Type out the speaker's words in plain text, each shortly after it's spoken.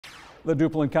The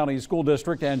Duplin County School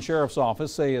District and Sheriff's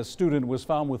Office say a student was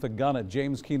found with a gun at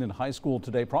James Kenan High School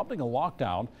today, prompting a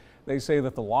lockdown. They say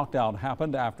that the lockdown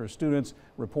happened after students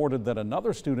reported that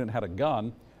another student had a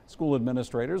gun. School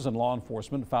administrators and law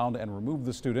enforcement found and removed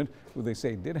the student, who they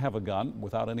say did have a gun,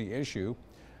 without any issue.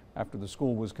 After the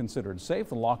school was considered safe,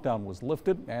 the lockdown was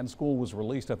lifted and school was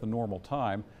released at the normal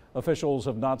time. Officials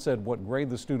have not said what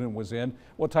grade the student was in,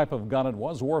 what type of gun it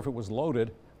was, or if it was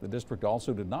loaded. The district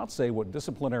also did not say what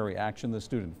disciplinary action the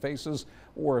student faces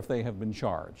or if they have been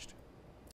charged.